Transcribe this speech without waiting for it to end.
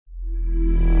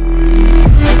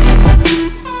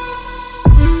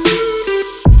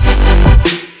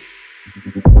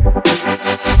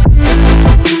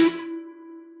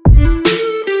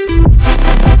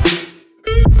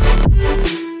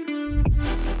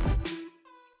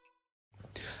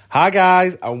Hi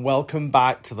guys, and welcome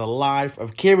back to the Life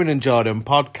of Kieran and Jordon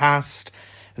podcast.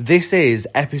 This is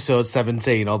episode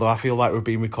 17, although I feel like we've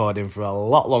been recording for a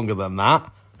lot longer than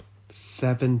that.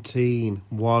 17,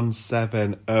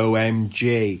 17,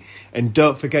 OMG. And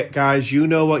don't forget, guys, you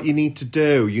know what you need to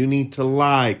do. You need to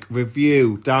like,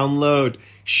 review, download,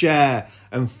 share,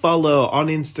 and follow on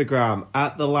Instagram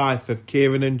at The Life of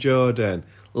Kieran and Jordon.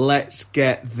 Let's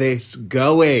get this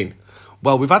going.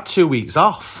 Well, we've had 2 weeks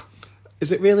off.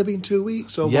 Has it really been 2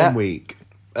 weeks or 1 week?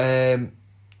 No,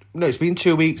 it's been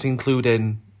 2 weeks,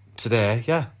 including today,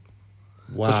 yeah.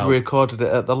 Wow. Because we recorded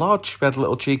it at the lodge. We had a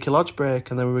little cheeky lodge break,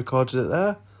 and then we recorded it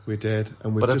there. We did.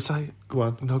 And we've but just... Go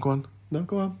on. No, go on. No,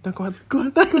 go on. No, go on. Go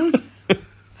on, go on.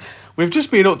 We've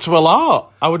just been up to a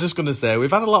lot. I was just going to say,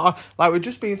 we've had a lot of... we've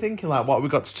just been thinking, what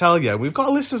we've got to tell you. We've got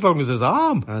a list as long as his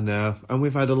arm. I know. And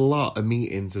we've had a lot of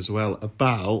meetings as well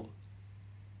about...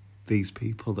 these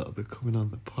people that will be coming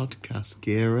on the podcast,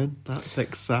 Kieran. That's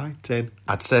exciting.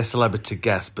 I'd say celebrity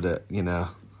guest, but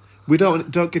we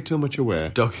don't get too much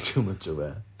away. Don't get too much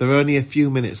away. They're only a few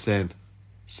minutes in,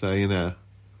 so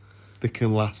they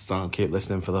can last on. Keep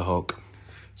listening for the hook.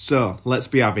 So let's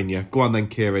be having you. Go on then,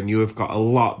 Kieran. You have got a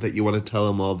lot that you want to tell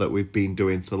them all that we've been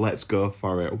doing. So let's go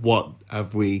for it. What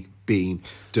have we been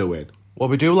doing? Well,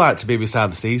 we do like to be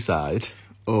beside the seaside.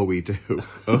 Oh, we do.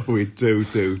 Oh, we do.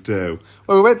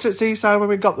 Well, we went to Seaside when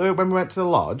we went to the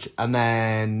lodge, and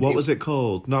then what was it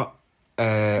called? Not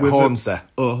Hornsey.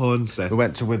 Hornsey. We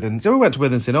went to Withens. We went to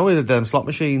Withens. We did them slot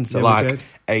machines at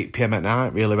 8 p.m. at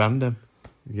night. Really random.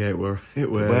 Yeah, it were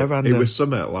random. It was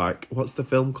something like, what's the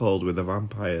film called with the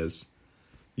vampires?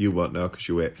 You won't know because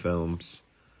you hate films.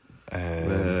 It's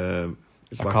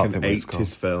like an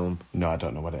 80s film. No, I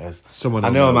don't know what it is. Someone I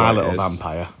know My what Little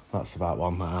Vampire. That's about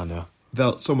one that I know.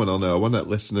 Someone will know. One of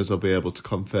the listeners will be able to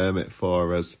confirm it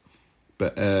for us.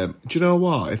 But do you know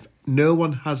what? If no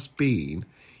one has been,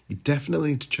 you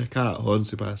definitely need to check out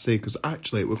Hornsey by Sea, because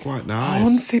actually it was quite nice.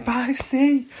 Hornsey by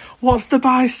Sea? What's the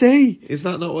by Sea? Is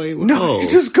that not what it was No, called?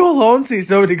 it's just called Hornsey,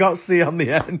 so it got C on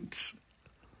the end.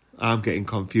 I'm getting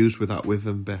confused with that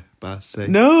Witham by Sea.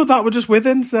 No, that was just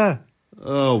Withens, sir.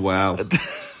 Oh, well.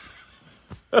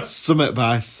 Summit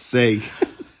by Sea.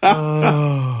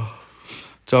 Oh.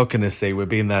 Talking of sea, we've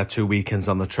been there 2 weekends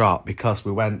on the trot because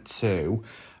we went to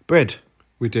Brid.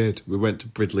 We did. We went to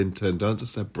Bridlington. Don't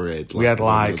just say Brid. We had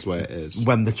where it is.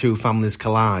 When the two families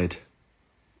collide.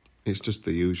 It's just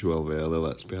the usual, really,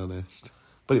 let's be honest.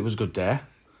 But it was a good day.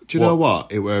 Do you know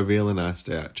what? It were a really nice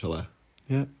day, actually.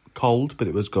 Yeah. Cold, but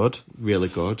it was good. Really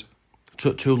good.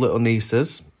 Took two little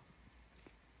nieces.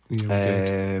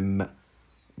 Yeah,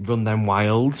 run them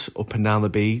wild up and down the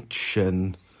beach,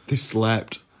 and they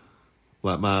slept.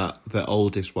 Like the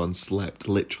oldest one slept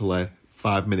literally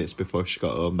 5 minutes before she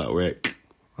got home that week.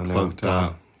 I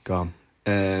know. Gone.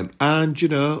 And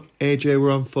AJ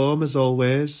were on form as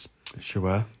always. She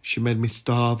were. She made me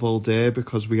starve all day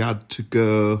because we had to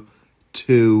go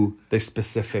to this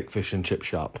specific fish and chip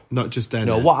shop. Not just any.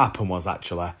 No, what happened was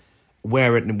actually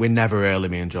we're never early,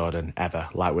 me and Jordan, ever.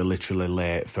 Like, we're literally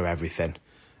late for everything.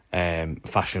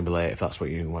 Fashionably late, if that's what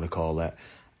you want to call it.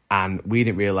 And we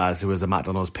didn't realise there was a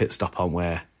McDonald's pit stop on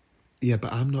way. Yeah,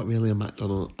 but I'm not really a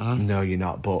McDonald's. No, you're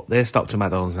not. But they stopped at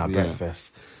McDonald's and had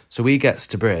breakfast. So we gets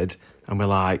to Brid and we're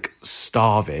like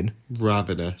starving.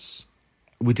 Ravenous.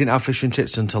 We didn't have fish and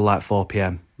chips until like 4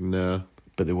 p.m. No.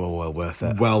 But they were well worth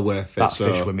it. Well worth it. That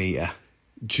fish were meaty.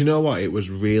 Do you know what? It was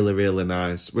really, really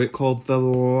nice. We're called the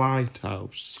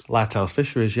Lighthouse. Lighthouse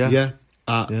Fisheries, yeah.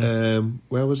 Yeah.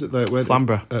 Where was it though?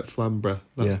 Flamborough. At Flamborough.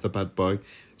 That's the bad boy.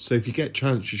 So if you get a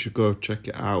chance, you should go check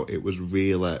it out. It was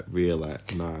really, really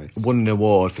nice. Won an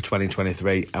award for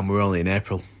 2023 and we're only in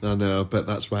April. I know, but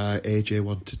that's why AJ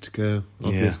wanted to go.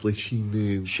 Obviously, she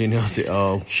knew. She knows it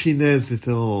all. She knows it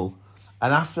all.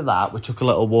 And after that, we took a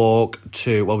little walk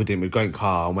to... Well, we didn't. We got in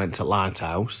car and went to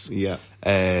Lighthouse. Yeah.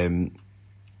 I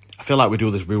feel like we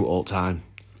do this route all the time.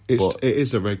 It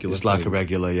is a regular It's like a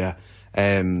regular, yeah.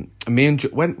 Me and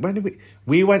when did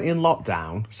we went in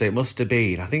lockdown, so it must have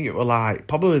been, I think it was like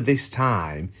probably this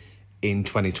time in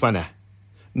 2020.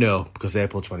 No, because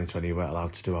April 2020 we weren't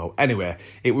allowed to do all. Anyway,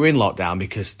 we were in lockdown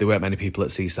because there weren't many people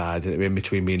at Seaside, and it was in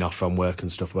between being off from work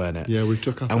and stuff, weren't it? Yeah, we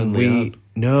took off and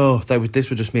this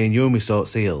was just me and you, and we saw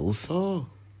seals. Oh,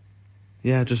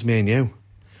 yeah, just me and you.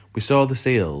 We saw the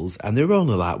seals, and there were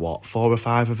only like 4 or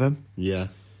 5 of them. Yeah.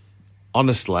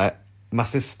 Honestly, my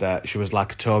sister, she was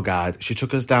like a tour guide. She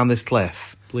took us down this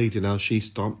cliff. Bleeding hell, she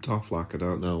stomped off like I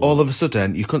don't know what. All of a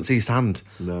sudden, you couldn't see sand.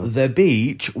 No. The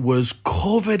beach was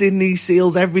covered in these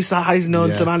seals, every size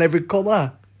known to man, every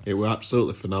colour. It were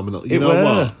absolutely phenomenal. You know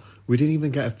what? We didn't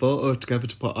even get a photo together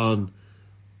to put on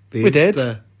the We Insta.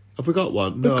 did. Have we got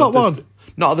one? We've got one.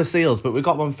 Not of the seals, but we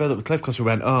got one further up the cliff because we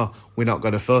went, we're not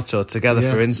got a photo together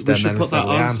for Insta. We should and then put that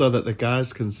on am. so that the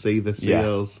guys can see the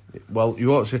seals. Yeah. Well,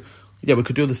 we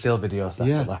could do the seal video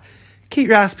separately. Yeah. Keep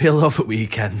your eyes peeled over the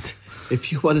weekend.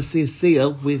 If you want to see a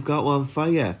seal, we've got one for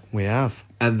you. We have.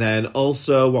 And then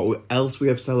also what else we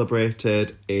have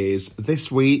celebrated is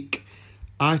this week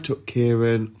I took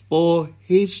Kieran for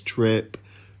his trip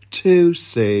to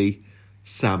see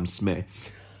Sam Smith.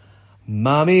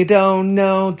 Mommy don't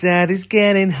know Daddy's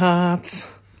getting hot.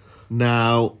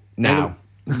 Now.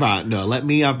 Right, no, let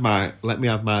me have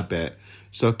my bit.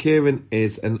 So Kieran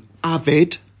is an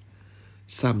avid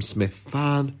Sam Smith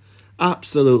fan.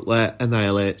 Absolutely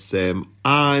annihilates him.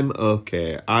 I'm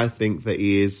okay. I think that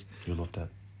he is. You loved it.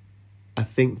 I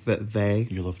think that they.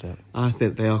 You loved it. I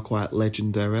think they are quite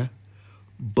legendary,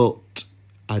 but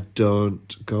I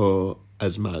don't go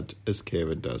as mad as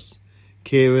Kieran does.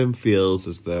 Kieran feels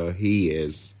as though he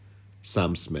is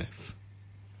Sam Smith.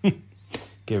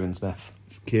 Kieran Smith.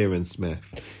 Kieran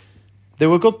Smith. They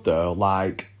were good though.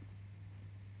 Like,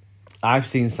 I've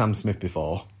seen Sam Smith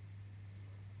before.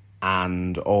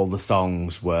 And all the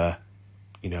songs were,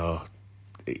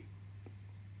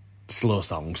 slow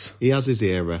songs. He has his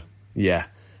era. Yeah.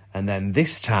 And then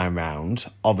this time round,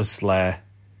 obviously,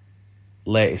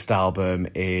 latest album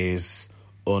is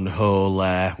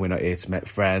Unholy, We're Not Here to Make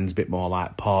Friends, a bit more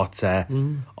like Party.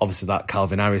 Obviously, that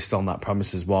Calvin Harris song, That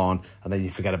Promises one. And then you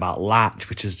forget about Latch,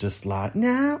 which is just like,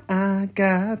 now I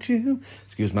got you.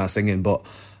 Excuse my singing, but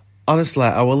honestly,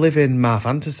 I will live in my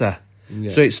fantasy.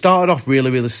 Yeah. So it started off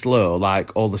really, really slow,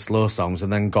 like all the slow songs,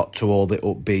 and then got to all the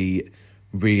upbeat,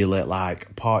 really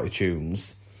like party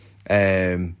tunes.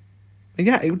 And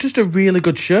yeah, it was just a really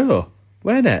good show,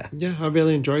 wasn't it? Yeah, I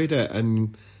really enjoyed it,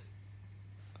 and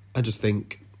I just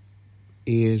think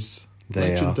he is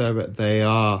legendary. They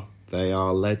are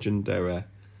legendary.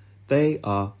 They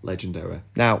are legendary.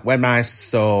 Now, when I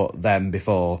saw them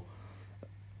before,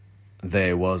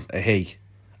 there was a he.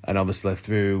 And obviously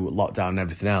through lockdown and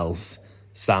everything else,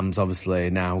 Sam's obviously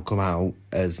now come out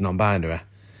as non-binary.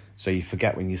 So you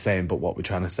forget when you're saying, but what we're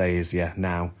trying to say is,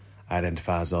 now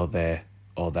identifies or they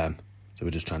or them. So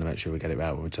we're just trying to make sure we get it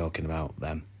right when we're talking about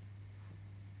them.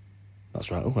 That's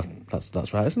right. Oh,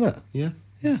 that's right, isn't it? Yeah.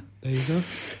 Yeah. There you go.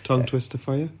 Tongue twister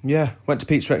for you. Yeah. Went to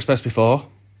Pizza Express before.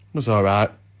 Was all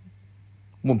right.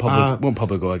 Won't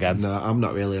probably go again. No, I'm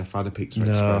not really a fan of Pizza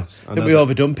Express. I think we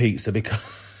overdone pizza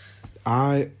because...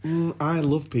 I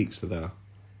love pizza though.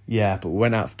 Yeah, but we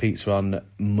went out for pizza on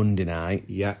Monday night.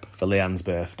 Yep. For Leanne's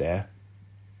birthday.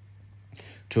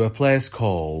 To a place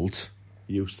called...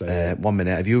 You say 1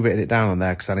 minute. Have you written it down on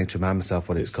there? Because I need to remind myself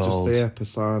what it's called. Just there,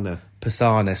 Pisana.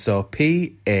 Pisana. So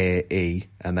P-A-E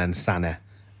and then Sani.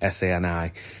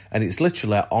 S-A-N-I. And it's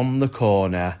literally on the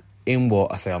corner in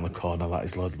what I say on the corner, like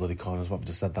there's loads of bloody corners. What have I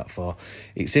just said that for?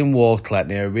 It's in Warcliffe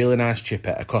near a really nice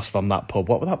chippet across from that pub.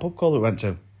 What was that pub called that we went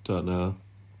to? Don't know.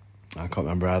 I can't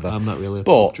remember either. I'm not really a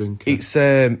pub drinker. It's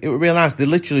it was real nice. They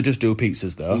literally just do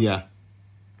pizzas though. Yeah.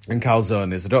 And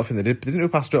calzones. I don't think they did. They didn't do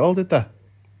pasta at all, did they?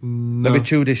 No. Maybe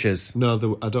 2 dishes.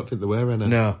 No, I don't think there were any.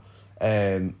 No.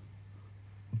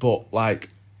 But like,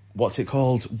 what's it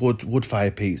called? Wood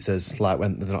fire pizzas. Like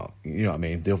when they're not, you know what I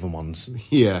mean? The oven ones.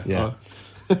 Yeah. Yeah.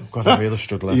 God, I'm really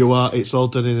struggling. You are. It's all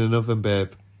done in an oven,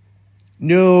 babe.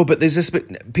 No, but there's this.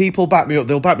 People back me up.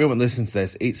 They'll back me up and listen to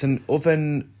this. It's an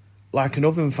oven, like an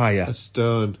oven fire. A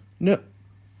stone. No.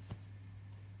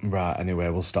 Right. Anyway,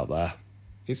 we'll stop there.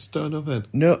 It's stone oven.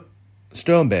 No,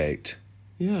 stone baked.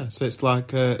 Yeah. So it's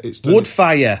like it's wood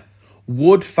fire.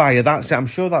 Wood fire. That's it. I'm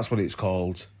sure that's what it's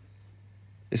called.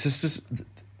 It's just.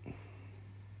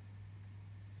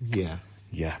 Yeah.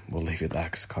 Yeah, we'll leave it there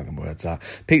because I can't get my words out.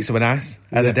 Pizza were nice.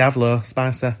 Had a Davlo,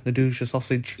 spicy, Nadusha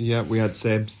sausage. Yeah, we had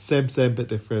same but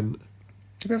different.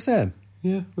 Did we have same?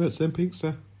 Yeah, we had same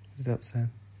pizza. Did we have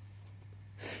same?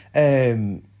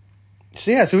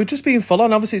 So we've just been full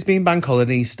on. Obviously, it's been bank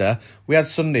holiday and Easter. We had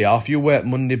Sunday off. You worked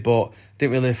Monday, but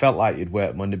didn't really felt like you'd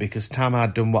work Monday because Tam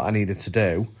had done what I needed to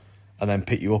do and then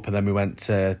pick you up and then we went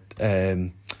to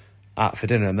out for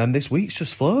dinner and then this week's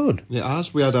just flown. It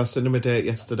has. We had our cinema date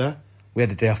yesterday. We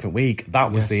had a day off in week.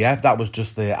 That was that was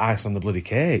just the ice on the bloody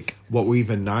cake. What was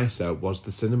even nicer was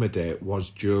the cinema date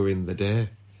was during the day,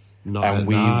 not and at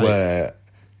we night. were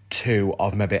 2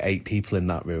 of maybe 8 people in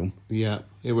that room. Yeah,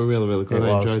 it was really, really good.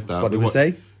 I enjoyed that. What did we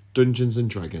say? Dungeons and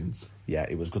Dragons. Yeah,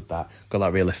 it was good that. Got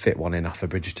that really fit one in off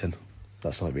of Bridgerton.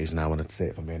 That's the only reason I wanted to see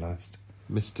it, if I'm being honest.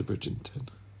 Mr. Bridgerton.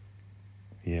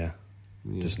 Yeah.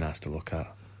 Just nice to look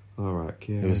at. All right,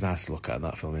 Kieran. It was nice to look at in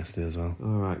that film yesterday as well. All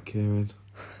right, Kieran.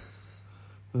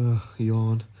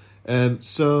 Yawn.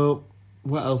 So,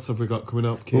 What else have we got coming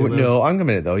up, Well, Kieran? no, hang a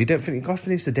minute though. You don't think you got to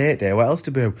finish the date day? What else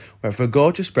did we do? Went for a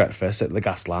gorgeous breakfast at the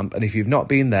Gas Lamp, and if you've not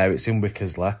been there, it's in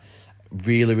Wickersley.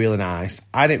 Really, really nice.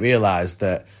 I didn't realise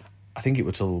that. I think it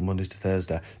was till Monday to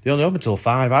Thursday. They only open till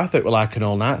 5. I thought it was like an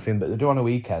all night thing, but they do on a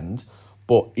weekend.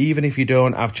 But even if you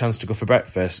don't have a chance to go for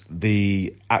breakfast,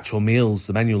 the actual meals,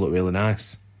 the menu look really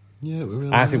nice. Yeah, it was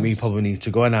really I think we nice. probably need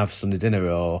to go and have Sunday dinner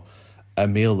or a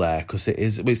meal there because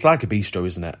it's like a bistro,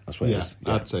 isn't it? That's what it is.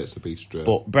 I'd say it's a bistro.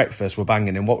 But breakfast, we're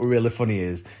banging. And what were really funny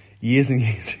is, years and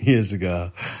years and years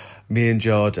ago, me and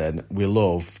Jordon, we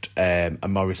loved a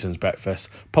Morrison's breakfast.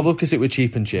 Probably because it was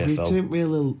cheap and we cheerful. didn't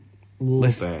really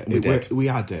love it. we did. We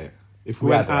had it. If we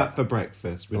We went had it. out for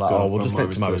breakfast, we'd Like, go we'll for just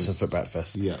stick to Morrison's for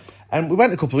breakfast. Yeah. And we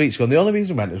went a couple of weeks ago, and the only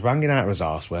reason we went was ranging out of his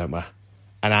arse, weren't we?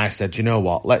 And I said, you know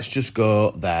what, let's just go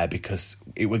there because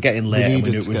it was getting late and we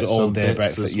knew it was all day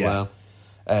breakfast. Yeah.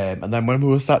 And then when we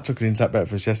were sat tucking into that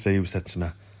breakfast yesterday, he said to me,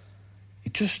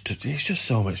 it's just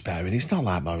so much better, and it's not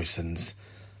like Morrison's.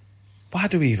 Why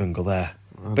do we even go there?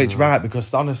 But it's right,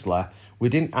 because honestly, we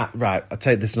didn't... Right, I'll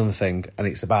tell you this another thing, and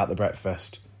it's about the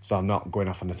breakfast, so I'm not going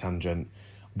off on a tangent.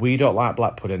 We don't like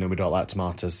black pudding and we don't like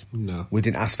tomatoes. No. We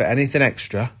didn't ask for anything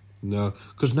extra. No,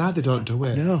 because now they don't do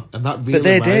it. No. And that But really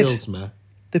they riles did. me.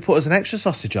 They put us an extra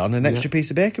sausage on, an extra piece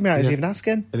of bacon without us even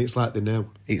asking. And it's like they know.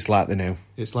 It's like they knew.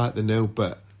 It's like they know,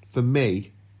 but for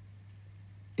me,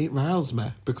 it riles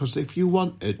me because if you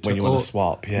wanted to... When you want to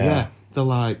swap, Yeah, they're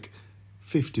like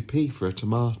 50p for a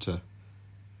tomato,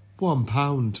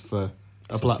 £1 for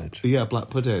a Sausage. black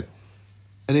pudding.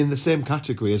 And in the same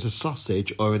category as a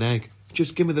sausage or an egg.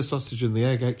 Just give me the sausage and the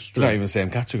egg extra. They're not even the same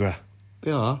category.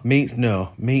 They are. Meat's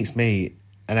meat,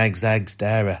 and eggs,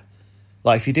 dairy.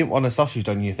 Like, if you didn't want a sausage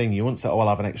on your thing, you wouldn't say, oh, I'll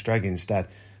have an extra egg instead.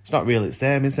 It's not really the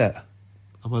same, is it?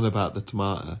 I'm on about the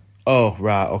tomato. Oh,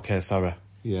 right, okay, sorry.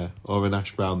 Yeah, or an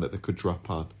hash brown that they could drop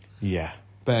on. Yeah.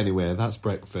 But anyway, that's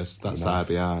breakfast. That's Nice.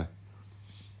 IBI.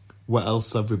 What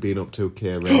else have we been up to,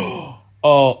 Kieran?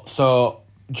 Oh, so,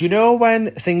 do you know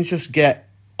when things just get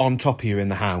on top of you in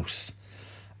the house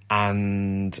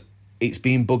and it's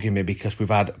been bugging me because we've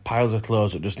had piles of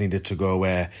clothes that just needed to go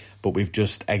away, but we've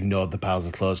just ignored the piles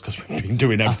of clothes because we've been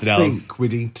doing everything I else? think we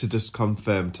need to just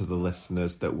confirm to the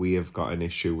listeners that we have got an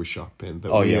issue with shopping. That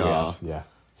Oh, we yeah, we are. have, yeah.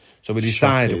 So we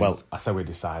decided, Shocking. I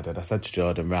said to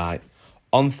Jordan, right,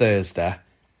 on Thursday,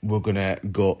 we're going to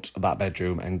gut that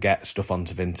bedroom and get stuff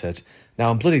onto Vinted. Now,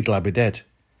 I'm bloody glad we did.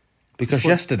 Because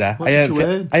yesterday, what did you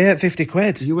earn? I earned 50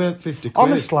 quid. You earned 50 quid.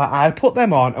 Honestly, I put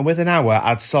them on, and within an hour,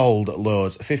 I'd sold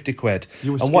loads, 50 quid.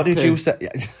 You were and what did skipping. you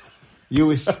say? You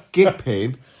were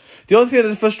skipping. The only thing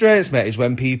that frustrates me is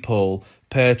when people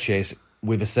purchase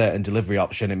with a certain delivery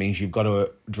option. It means you've got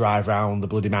to drive around the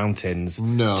bloody mountains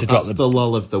No, to drop that's the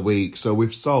lull of the week. So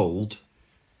we've sold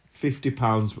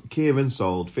 £50. Kieran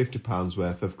sold £50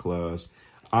 worth of clothes.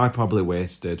 I probably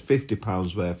wasted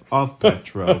 £50 worth of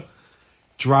petrol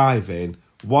driving.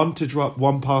 One to drop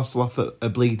one parcel off at a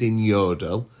bleeding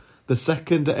Yodel, the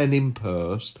second at an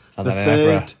impost, And the then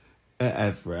third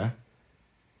at Evra.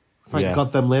 Thank Yeah.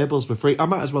 God them labels were free. I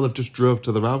might as well have just drove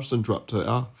to the house and dropped it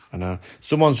off. I know.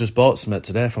 Someone's just bought some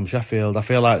today from Sheffield. I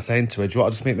feel like saying to her, do you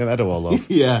want to just meet me at Meadowhall, love?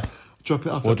 Yeah, drop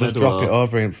it off We'll at just Meadowhall. drop it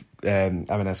over in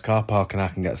M&S car park and I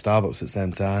can get Starbucks at the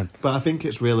same time. But I think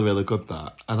it's really, really good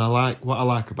that. And what I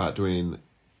like about doing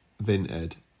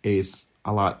Vinted is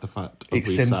I like the fact of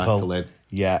It's recycling. simple.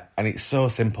 Yeah, and it's so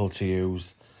simple to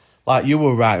use. Like, you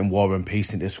were writing War and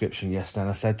Peace in description yesterday, and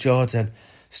I said, Jordan,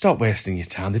 stop wasting your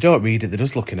time. They don't read it, they're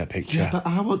just looking at a picture. Yeah, but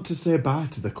I want to say bye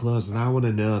to the clothes, and I want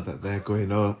to know that they're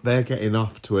getting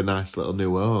off to a nice little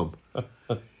new home.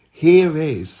 Here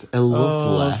is a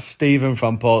lovely... Stephen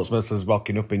from Portsmouth is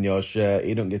rocking up in your shirt.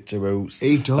 He don't get two roots.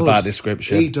 He does. A bad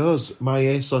description. He does. My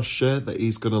ASOS shirt that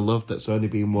he's going to love that's only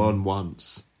been worn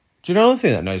once. Do you know the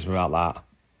thing that annoys me about that?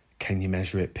 Can you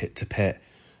measure it pit to pit?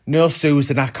 No,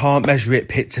 Susan, I can't measure it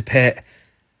pit to pit.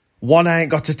 One, I ain't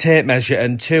got a tape measure,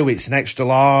 and two, it's an extra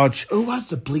large. Who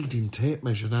has a bleeding tape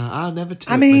measure now? I never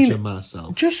tape measure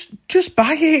myself. Just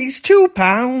buy it. It's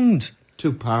 £2.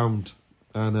 £2.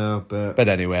 I know, But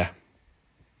anyway.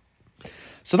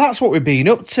 So that's what we've been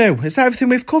up to. Is that everything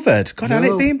we've covered? God,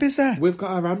 hasn't it been busy? We've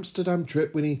got our Amsterdam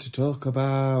trip we need to talk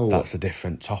about. That's a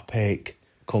different topic.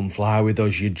 Come fly with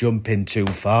us, you're jumping too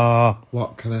far.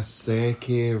 What can I say,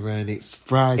 Kieran? It's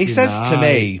Friday He says night. to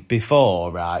me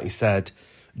before, right, he said,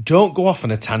 don't go off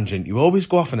on a tangent. You always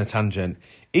go off on a tangent.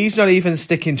 He's not even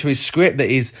sticking to his script that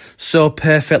he's so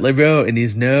perfectly wrote in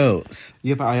his notes.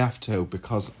 Yeah, but I have to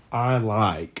because I'm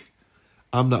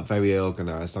not very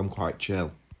organised. I'm quite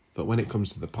chill. But when it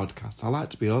comes to the podcast, I like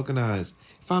to be organised.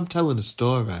 If I'm telling a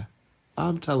story,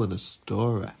 I'm telling a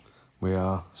story. We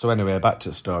are. So anyway, back to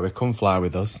the story. Come fly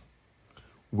with us.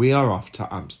 We are off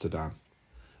to Amsterdam.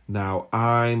 Now,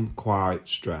 I'm quite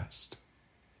stressed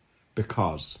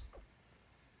because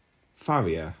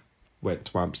Faria went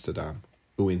to Amsterdam,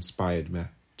 who inspired me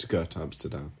to go to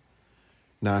Amsterdam.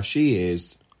 Now, she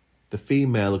is the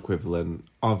female equivalent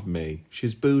of me.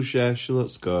 She's bougie, she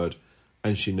looks good,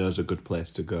 and she knows a good place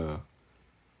to go.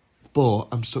 But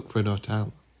I'm stuck for an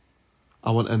hotel.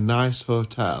 I want a nice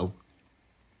hotel.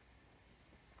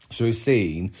 So we've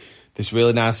seen this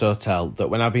really nice hotel that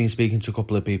when I've been speaking to a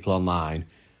couple of people online,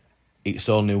 it's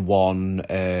only one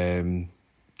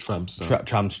Tram stop.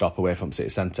 tram stop away from city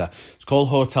centre. It's called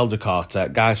Hotel de Carter.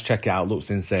 Guys, check it out. Looks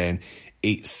insane.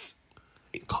 It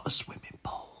got a swimming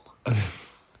pool.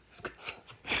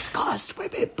 It's got a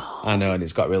swimming pool. I know, and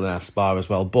it's got a really nice spa as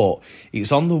well. But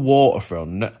it's on the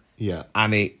waterfront. Yeah.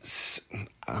 And it's...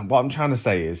 What I'm trying to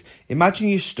say is, imagine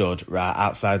you stood right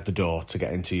outside the door to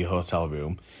get into your hotel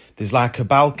room. There's like a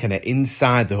balcony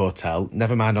inside the hotel,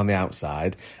 never mind on the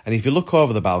outside. And if you look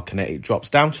over the balcony, it drops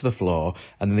down to the floor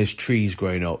and then there's trees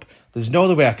growing up. There's no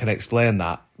other way I can explain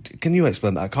that. Can you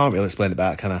explain that? I can't really explain it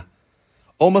better, can I?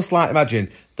 Almost like,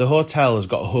 imagine, the hotel has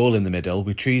got a hole in the middle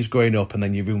with trees growing up and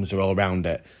then your rooms are all around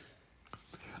it.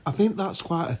 I think that's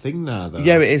quite a thing now, though.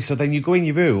 Yeah, it is. So then you go in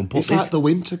your room. It's like the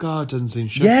Winter Gardens in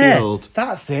Sheffield. Yeah,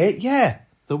 that's it, yeah.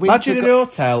 The Imagine an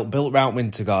hotel built around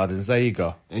Winter Gardens. There you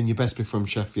go. And you best be from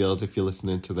Sheffield if you're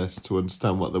listening to this to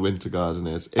understand what the Winter Garden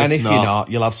is. And if you're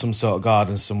not, you'll have some sort of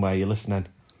garden somewhere you're listening.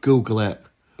 Google it.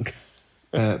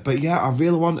 But yeah, I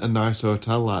really want a nice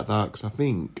hotel like that because I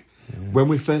think when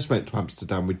we first went to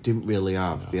Amsterdam, we didn't really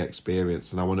have the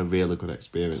experience, and I want a really good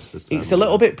experience this time. It's a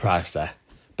little bit pricey,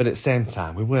 but at the same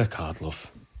time, we work hard, love.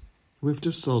 We've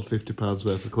just sold £50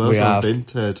 worth of clothes on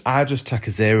Vinted. I just take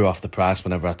a zero off the price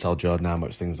whenever I tell Jordon how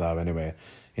much things are anyway.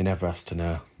 He never has to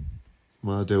know.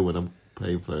 Well, I do when I'm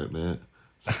paying for it, mate.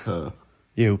 So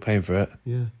You paying for it?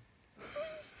 Yeah.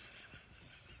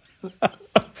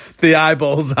 The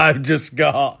eyeballs I've just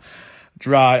got.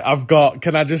 Right,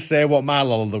 can I just say what my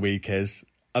lol of the week is?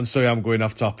 I'm sorry I'm going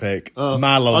off topic.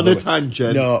 My lol on of a the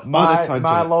tangent. No, my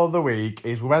lol of the week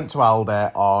is we went to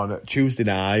Aldi on Tuesday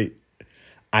night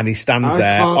and he stands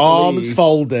there, arms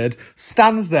folded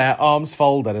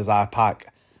as I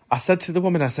pack. I said to the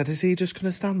woman, is he just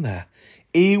going to stand there?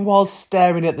 He was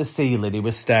staring at the ceiling, he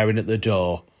was staring at the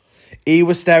door. He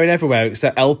was staring everywhere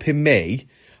except helping me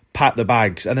pack the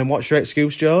bags. And then what's your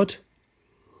excuse, Jord?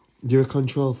 You're a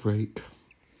control freak.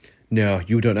 No,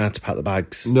 you don't know how to pack the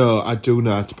bags. No, I do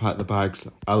know how to pack the bags.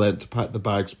 I learned to pack the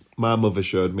bags. My mother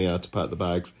showed me how to pack the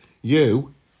bags.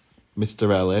 You,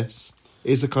 Mr. Ellis,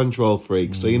 is a control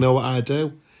freak. So you know what I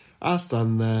do? I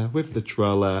stand there with the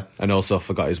trolley. And also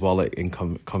forgot his wallet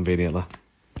conveniently.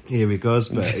 Here he goes,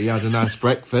 but he had a nice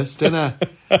breakfast, didn't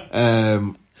he?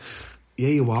 Yeah,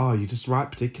 you are. You're just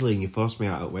right, particularly, and you force me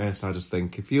out at waste. I just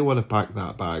think, if you want to pack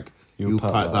that bag, you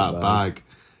pack that bag.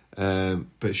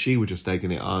 But she was just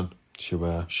egging it on. She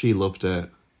were. She loved it.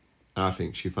 I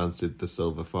think she fancied the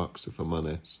silver fox, if I'm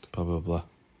honest. Probably.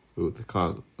 Who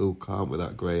can't with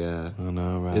that grey hair? I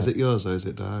know, right? Is it yours or is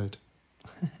it dyed?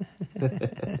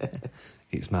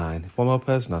 It's mine. If one more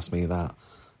person asks me that,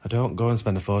 I don't go and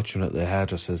spend a fortune at the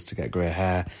hairdressers to get grey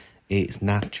hair. It's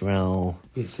natural.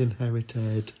 It's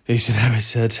inherited.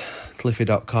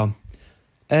 Cliffy.com.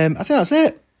 I think that's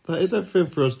it. That is everything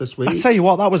for us this week. I tell you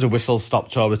what, that was a whistle-stop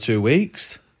tour of 2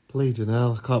 weeks. Bleeding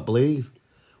hell, I can't believe.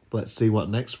 Let's see what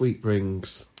next week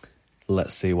brings.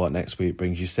 Let's see what next week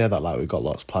brings. You say that like we've got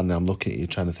lots planned. I'm looking at you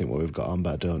trying to think what we've got on,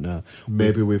 but I don't know.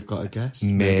 Maybe we've got a guest.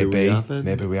 Maybe we haven't.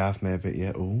 Maybe we have. Maybe,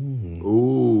 yeah. Ooh.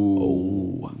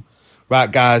 Ooh.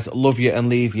 Right, guys. Love you and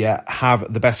leave you.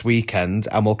 Have the best weekend,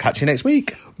 and we'll catch you next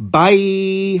week.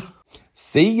 Bye.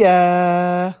 See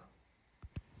ya.